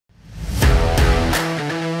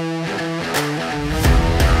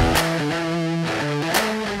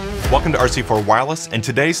Welcome to RC4 Wireless, and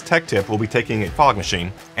today's tech tip will be taking a fog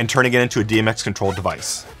machine and turning it into a DMX controlled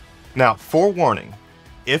device. Now, forewarning,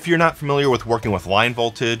 if you're not familiar with working with line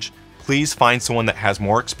voltage, please find someone that has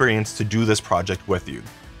more experience to do this project with you.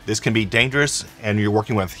 This can be dangerous, and you're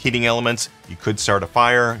working with heating elements, you could start a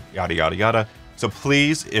fire, yada yada yada. So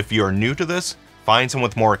please, if you're new to this, find someone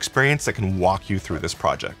with more experience that can walk you through this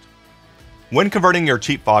project. When converting your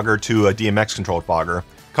cheap fogger to a DMX controlled fogger,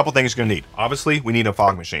 a couple things you're gonna need. Obviously, we need a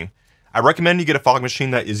fog machine. I recommend you get a fog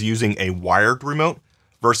machine that is using a wired remote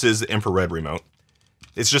versus the infrared remote.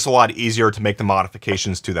 It's just a lot easier to make the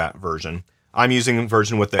modifications to that version. I'm using a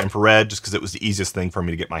version with the infrared just because it was the easiest thing for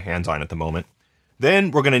me to get my hands on at the moment.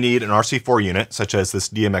 Then we're gonna need an RC4 unit, such as this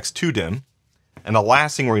DMX2 DIM. And the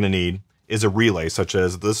last thing we're gonna need is a relay, such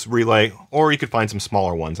as this relay, or you could find some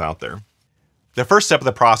smaller ones out there. The first step of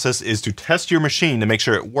the process is to test your machine to make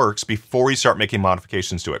sure it works before you start making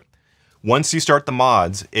modifications to it. Once you start the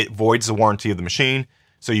mods, it voids the warranty of the machine,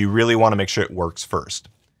 so you really want to make sure it works first.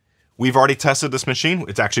 We've already tested this machine.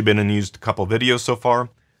 It's actually been in used a couple videos so far,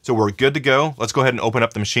 so we're good to go. Let's go ahead and open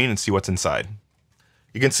up the machine and see what's inside.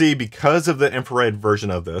 You can see because of the infrared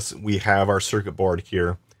version of this, we have our circuit board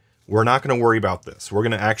here. We're not going to worry about this. We're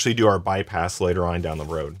going to actually do our bypass later on down the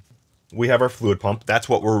road. We have our fluid pump. That's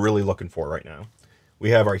what we're really looking for right now.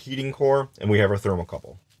 We have our heating core, and we have our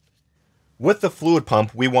thermocouple. With the fluid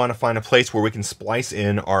pump, we want to find a place where we can splice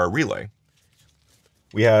in our relay.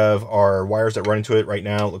 We have our wires that run into it right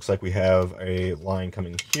now. It looks like we have a line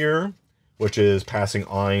coming here, which is passing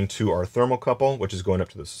on to our thermocouple, which is going up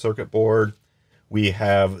to the circuit board. We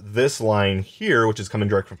have this line here, which is coming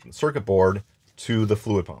directly from the circuit board to the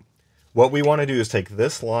fluid pump. What we want to do is take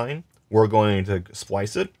this line, we're going to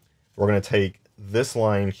splice it. We're going to take this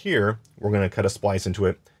line here, we're going to cut a splice into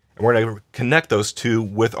it, and we're going to connect those two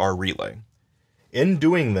with our relay. In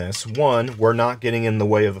doing this, one, we're not getting in the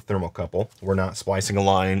way of the thermocouple. We're not splicing a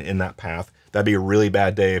line in that path. That'd be a really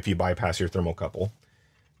bad day if you bypass your thermocouple.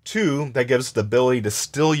 Two, that gives us the ability to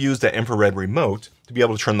still use the infrared remote to be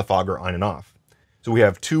able to turn the fogger on and off. So we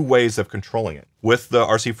have two ways of controlling it, with the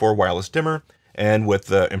RC4 Wireless Dimmer and with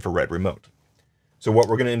the infrared remote. So what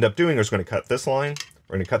we're going to end up doing is we're going to cut this line,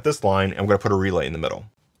 we're going to cut this line, and we're going to put a relay in the middle.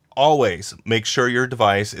 Always make sure your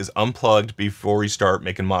device is unplugged before you start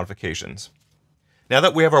making modifications. Now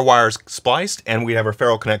that we have our wires spliced and we have our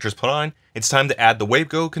ferrule connectors put on, it's time to add the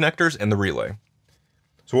waveguide connectors and the relay.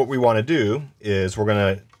 So what we want to do is we're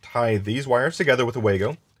going to tie these wires together with the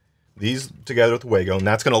waveguide, these together with the waveguide, and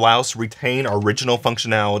that's going to allow us to retain our original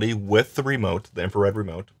functionality with the remote, the infrared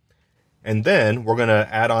remote. And then we're going to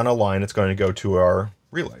add on a line that's going to go to our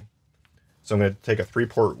relay. So I'm going to take a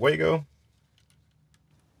 3-port waveguide.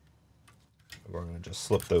 We're going to just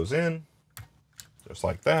slip those in, just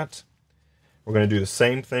like that. We're going to do the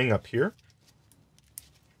same thing up here.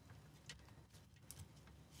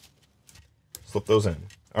 Slip those in.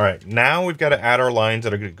 All right, now we've got to add our lines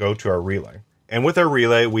that are going to go to our relay. And with our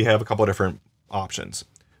relay, we have a couple of different options.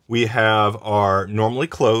 We have our normally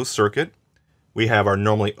closed circuit. We have our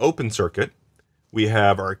normally open circuit. We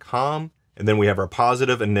have our COM, and then we have our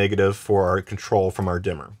positive and negative for our control from our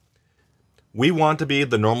dimmer. We want to be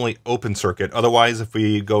the normally open circuit. Otherwise, if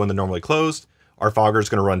we go in the normally closed, our fogger is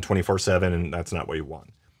going to run 24/7, and that's not what we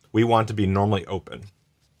want. We want to be normally open.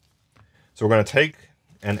 So we're going to take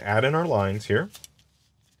and add in our lines here.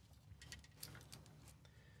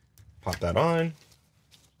 Pop that on.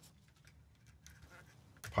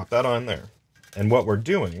 Pop that on there. And what we're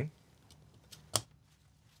doing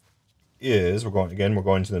is we're going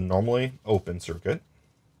to the normally open circuit.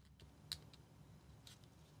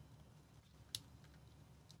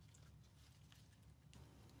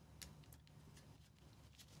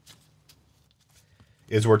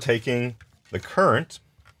 Is we're taking the current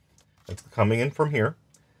that's coming in from here,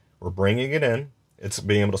 we're bringing it in, it's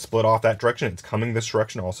being able to split off that direction, it's coming this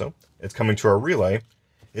direction also, it's coming to our relay,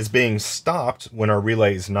 it's being stopped when our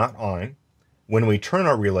relay is not on. When we turn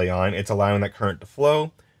our relay on, it's allowing that current to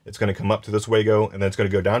flow, it's going to come up to this waveguide, and then it's going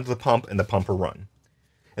to go down to the pump, and the pump will run.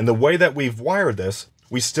 And the way that we've wired this,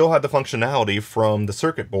 we still have the functionality from the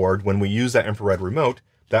circuit board. When we use that infrared remote,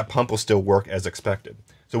 that pump will still work as expected.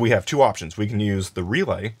 So we have two options. We can use the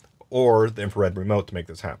relay or the infrared remote to make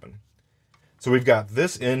this happen. So we've got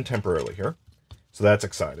this in temporarily here. So that's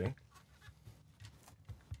exciting.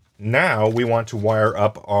 Now we want to wire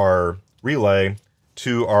up our relay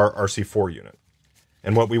to our RC4 unit.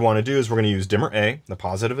 And what we want to do is we're going to use dimmer A, the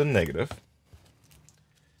positive and negative.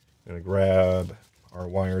 I'm going to grab our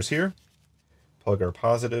wires here, plug our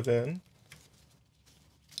positive in,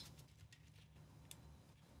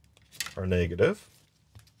 our negative.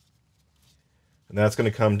 And that's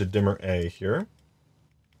going to come to dimmer A here.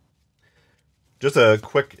 Just a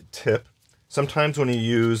quick tip. Sometimes when you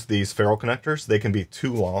use these ferrule connectors, they can be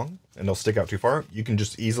too long and they'll stick out too far. You can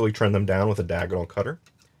just easily trim them down with a diagonal cutter.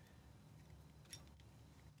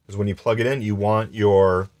 Because when you plug it in, you want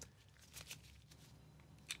your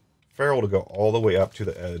ferrule to go all the way up to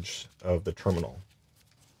the edge of the terminal.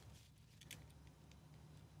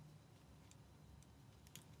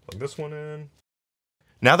 Plug this one in.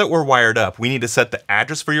 Now that we're wired up, we need to set the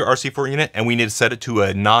address for your RC4 unit, and we need to set it to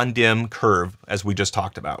a non-dim curve, as we just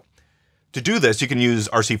talked about. To do this, you can use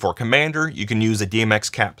RC4 Commander, you can use a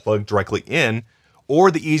DMX cat plug directly in,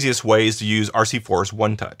 or the easiest way is to use RC4's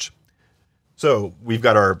One Touch. So we've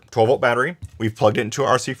got our 12-volt battery, we've plugged it into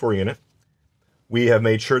our RC4 unit, we have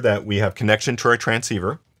made sure that we have connection to our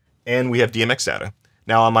transceiver, and we have DMX data.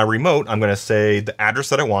 Now on my remote, I'm going to say the address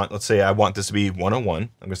that I want. Let's say I want this to be 101. I'm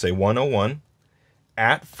going to say 101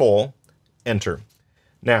 at full, enter.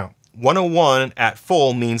 Now, 101 at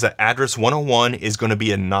full means that address 101 is going to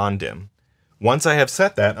be a non-dim. Once I have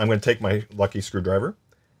set that, I'm going to take my lucky screwdriver,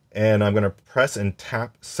 and I'm going to press and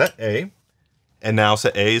tap set A, and now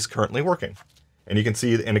set A is currently working. And you can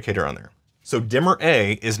see the indicator on there. So dimmer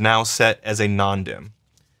A is now set as a non-dim.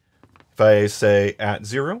 If I say at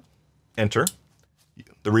 0, enter,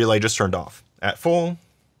 the relay just turned off. At full,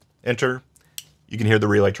 enter, you can hear the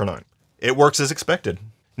relay turn on. It works as expected.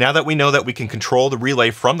 Now that we know that we can control the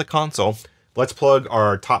relay from the console, let's plug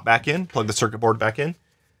our top back in, plug the circuit board back in.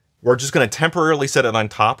 We're just going to temporarily set it on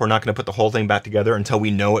top. We're not going to put the whole thing back together until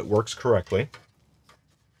we know it works correctly.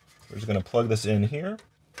 We're just going to plug this in here.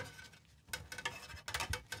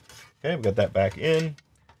 Okay, we got that back in.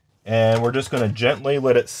 And we're just going to gently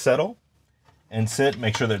let it settle and sit,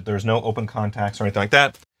 make sure that there's no open contacts or anything like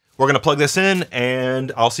that. We're going to plug this in,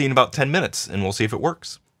 and I'll see you in about 10 minutes, and we'll see if it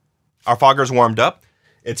works. Our fogger's warmed up.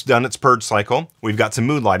 It's done its purge cycle. We've got some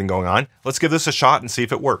mood lighting going on. Let's give this a shot and see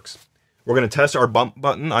if it works. We're going to test our bump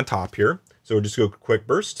button on top here. So we'll just go quick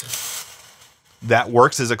burst. That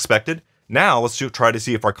works as expected. Now let's try to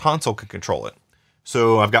see if our console can control it.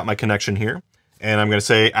 So I've got my connection here, and I'm going to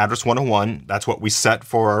say address 101. That's what we set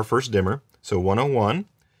for our first dimmer. So 101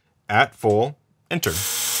 at full, enter.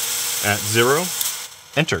 At 0,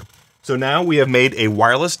 enter. So now we have made a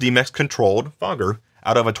wireless DMX controlled fogger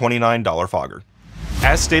out of a $29 fogger.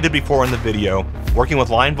 As stated before in the video, working with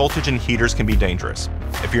line voltage and heaters can be dangerous.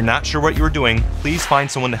 If you're not sure what you're doing, please find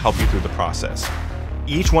someone to help you through the process.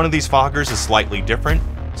 Each one of these foggers is slightly different,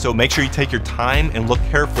 so make sure you take your time and look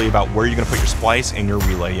carefully about where you're going to put your splice and your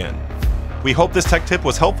relay in. We hope this tech tip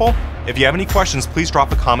was helpful. If you have any questions, please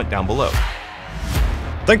drop a comment down below.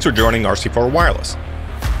 Thanks for joining RC4 Wireless.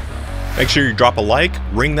 Make sure you drop a like,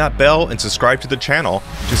 ring that bell, and subscribe to the channel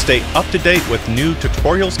to stay up to date with new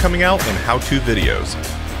tutorials coming out and how-to videos.